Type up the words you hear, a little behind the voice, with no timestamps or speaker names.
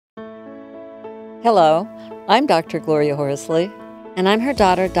Hello, I'm Dr. Gloria Horsley. And I'm her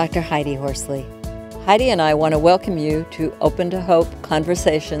daughter, Dr. Heidi Horsley. Heidi and I want to welcome you to Open to Hope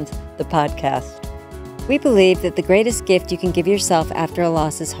Conversations, the podcast. We believe that the greatest gift you can give yourself after a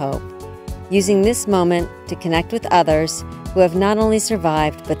loss is hope, using this moment to connect with others who have not only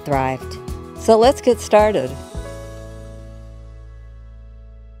survived but thrived. So let's get started.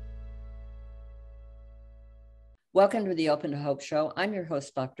 Welcome to the Open to Hope Show. I'm your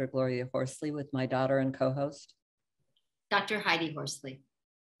host, Dr. Gloria Horsley, with my daughter and co-host, Dr. Heidi Horsley.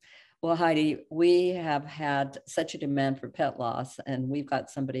 Well, Heidi, we have had such a demand for pet loss, and we've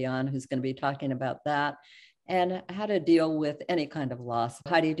got somebody on who's going to be talking about that and how to deal with any kind of loss.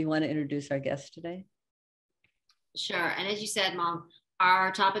 Heidi, do you want to introduce our guest today? Sure. And as you said, Mom,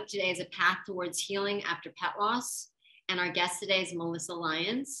 our topic today is a path towards healing after pet loss. And our guest today is Melissa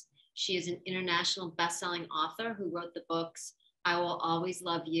Lyons. She is an international best-selling author who wrote the books, I Will Always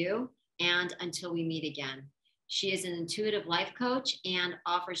Love You and Until We Meet Again. She is an intuitive life coach and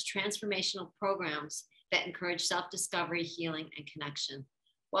offers transformational programs that encourage self-discovery, healing, and connection.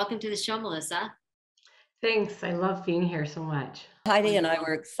 Welcome to the show, Melissa. Thanks. I love being here so much. Heidi and I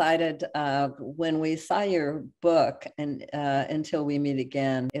were excited when we saw your book, and Until We Meet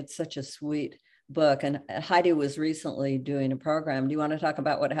Again. It's such a sweet book. And Heidi was recently doing a program. Do you want to talk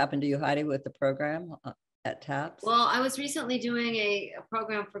about what happened to you, Heidi, with the program at TAPS? Well, I was recently doing a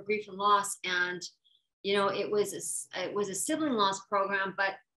program for grief and loss, and it was a sibling loss program,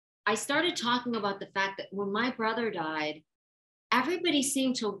 but I started talking about the fact that when my brother died, everybody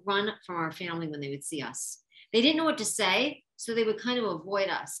seemed to run from our family when they would see us. They didn't know what to say, so they would kind of avoid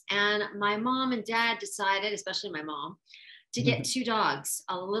us. And my mom and dad decided, especially my mom, to get two dogs,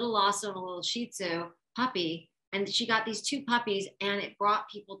 a little Lhasa and a little Shih Tzu puppy. And she got these two puppies, and it brought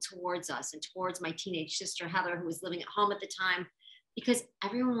people towards us and towards my teenage sister, Heather, who was living at home at the time, because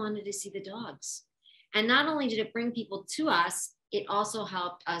everyone wanted to see the dogs. And not only did it bring people to us, it also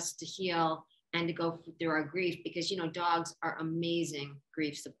helped us to heal and to go through our grief, because, dogs are amazing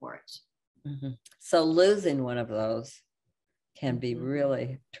grief support. Mm-hmm. So losing one of those can be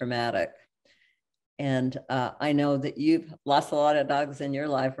really traumatic. And I know that you've lost a lot of dogs in your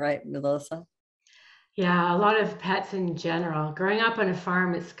life, right, Melissa? Yeah, a lot of pets in general. Growing up on a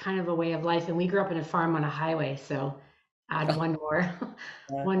farm is kind of a way of life, and we grew up on a farm on a highway, so add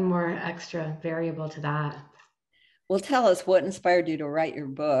one more extra variable to that. Well, tell us what inspired you to write your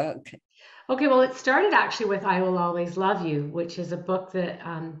book. Okay, well, it started actually with I Will Always Love You, which is a book that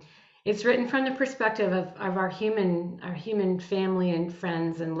it's written from the perspective of our human family and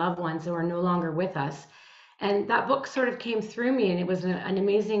friends and loved ones who are no longer with us. And that book sort of came through me, and it was an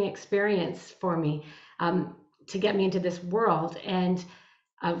amazing experience for me to get me into this world and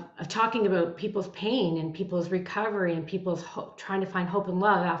of talking about people's pain and people's recovery and people's trying to find hope and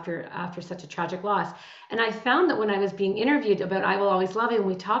love after such a tragic loss. And I found that when I was being interviewed about I Will Always Love You, and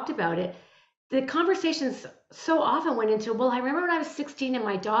we talked about it, the conversations so often went into, well, I remember when I was 16 and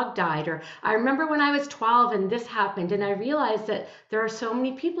my dog died, or I remember when I was 12 and this happened. And I realized that there are so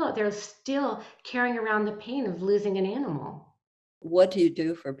many people out there still carrying around the pain of losing an animal. What do you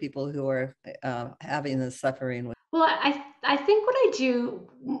do for people who are having this suffering? Well, I think what I do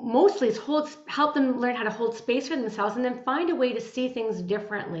mostly is help them learn how to hold space for themselves and then find a way to see things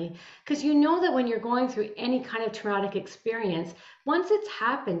differently. Because you know that when you're going through any kind of traumatic experience, once it's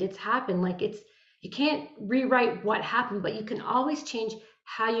happened, it's happened. Like you can't rewrite what happened, but you can always change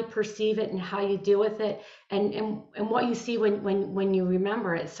how you perceive it and how you deal with it and what you see when you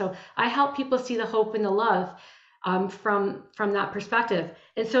remember it. So I help people see the hope and the love from that perspective.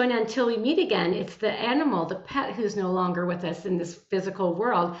 And so Until We Meet Again, it's the animal, the pet who's no longer with us in this physical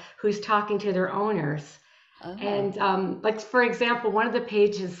world, who's talking to their owners. Oh. And like, for example, one of the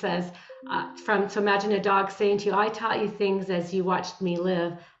pages says, so imagine a dog saying to you, I taught you things as you watched me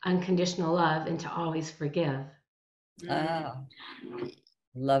live, unconditional love, and to always forgive. Oh,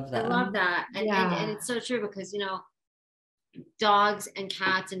 love that. I love that. And it's so true, because, dogs and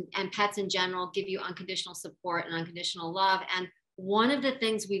cats and pets in general give you unconditional support and unconditional love. And one of the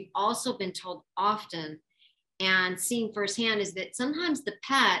things we've also been told often and seen firsthand is that sometimes the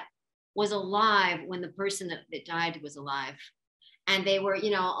pet was alive when the person that died was alive. And they were,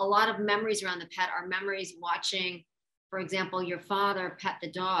 a lot of memories around the pet are memories watching, for example, your father pet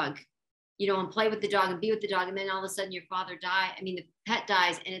the dog, and play with the dog and be with the dog. And then all of a sudden your father the pet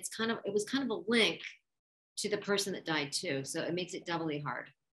dies. And it was kind of a link to the person that died too. So it makes it doubly hard.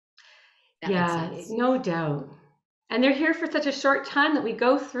 Yeah, no doubt. And they're here for such a short time that we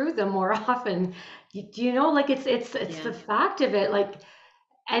go through them more often. Like it's the fact of it. Like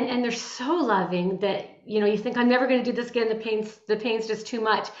and they're so loving that, you think, I'm never going to do this again. The pain's just too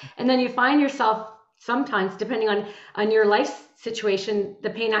much. And then you find yourself sometimes, depending on your life situation, the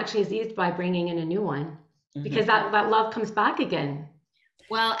pain actually is eased by bringing in a new one, because that love comes back again.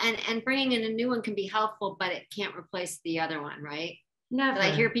 Well, and bringing in a new one can be helpful, but it can't replace the other one, right? Never. But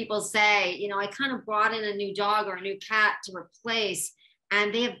I hear people say, I kind of brought in a new dog or a new cat to replace,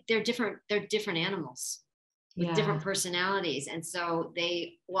 and they're different animals with different personalities. And so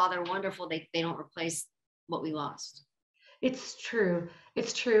while they're wonderful, they don't replace what we lost. It's true.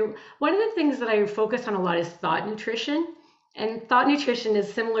 It's true. One of the things that I focus on a lot is thought nutrition. And thought nutrition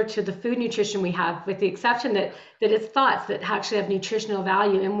is similar to the food nutrition we have, with the exception that it's thoughts that actually have nutritional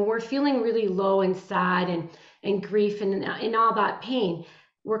value. And when we're feeling really low and sad and grief and all that pain,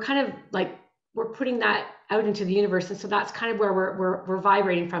 we're kind of like, we're putting that out into the universe. And so that's kind of where we're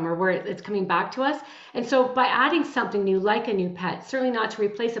vibrating from, or where it's coming back to us. And so by adding something new, like a new pet, certainly not to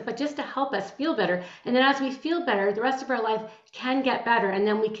replace it, but just to help us feel better. And then as we feel better, the rest of our life can get better. And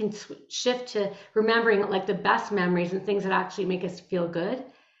then we can shift to remembering like the best memories and things that actually make us feel good.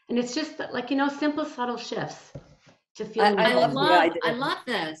 And it's just like, simple, subtle shifts to feeling I better. I love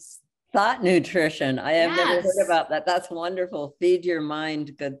this. Thought nutrition. I have never heard about that. That's wonderful. Feed your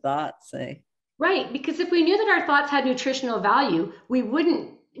mind good thoughts. Right, because if we knew that our thoughts had nutritional value, we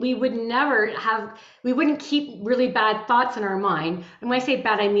wouldn't keep really bad thoughts in our mind. And when I say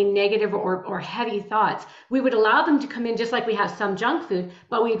bad, I mean negative or heavy thoughts. We would allow them to come in, just like we have some junk food,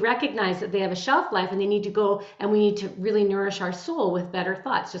 but we'd recognize that they have a shelf life and they need to go, and we need to really nourish our soul with better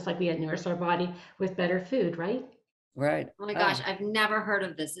thoughts, just like we had nourished our body with better food, right? Right. Oh my gosh, I've never heard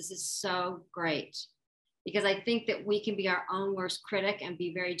of this. This is so great. Because I think that we can be our own worst critic and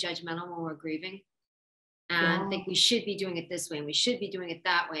be very judgmental when we're grieving, and think we should be doing it this way and we should be doing it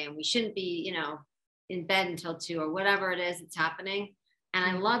that way, and we shouldn't be, in bed until 2 or whatever it is that's happening. And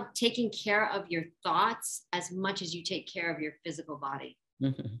I love taking care of your thoughts as much as you take care of your physical body.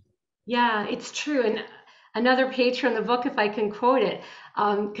 Yeah, it's true. And another page from the book, if I can quote it,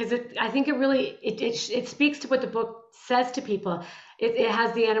 because I think it really it speaks to what the book says to people. It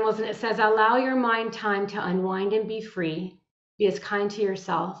has the animals, and it says, allow your mind time to unwind and be free. Be as kind to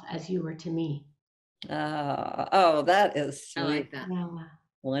yourself as you were to me. That is sweet. I like that. Yeah.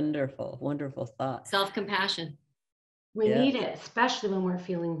 Wonderful, wonderful thought. Self-compassion. We need it, especially when we're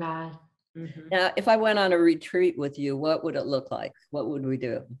feeling bad. Now, if I went on a retreat with you, what would it look like? What would we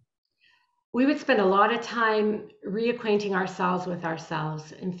do? We would spend a lot of time reacquainting ourselves with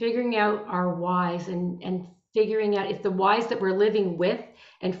ourselves and figuring out our whys, and figuring out if the whys that we're living with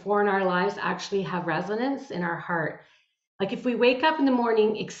and for in our lives actually have resonance in our heart. Like if we wake up in the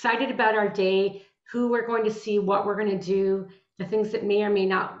morning excited about our day, who we're going to see, what we're going to do, the things that may or may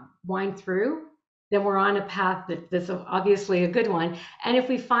not wind through, then we're on a path that's obviously a good one. And if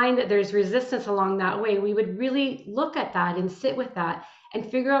we find that there's resistance along that way, we would really look at that and sit with that and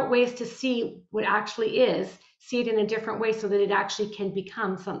figure out ways to see what actually is, see it in a different way so that it actually can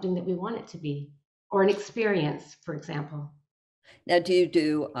become something that we want it to be, or an experience, for example. Now, do you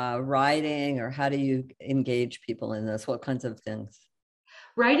do writing, or how do you engage people in this? What kinds of things?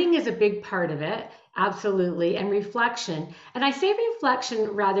 Writing is a big part of it, absolutely, and reflection. And I say reflection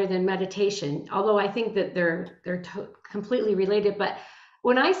rather than meditation, although I think that they're completely related. But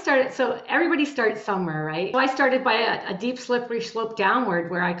when I started, so everybody starts somewhere, right? So I started by a deep, slippery slope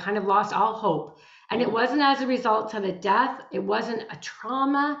downward where I kind of lost all hope. And it wasn't as a result of a death. It wasn't a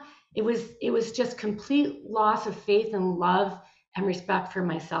trauma. It was just complete loss of faith and love and respect for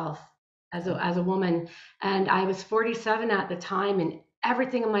myself as a woman. And I was 47 at the time, and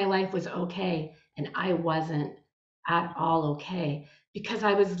everything in my life was okay. And I wasn't at all okay, because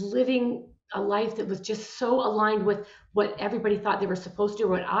I was living a life that was just so aligned with what everybody thought they were supposed to, or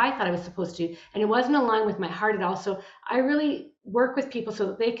what I thought I was supposed to. And it wasn't aligned with my heart at all. So I really work with people so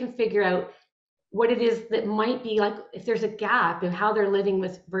that they can figure out what it is that might be, like if there's a gap in how they're living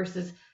with versus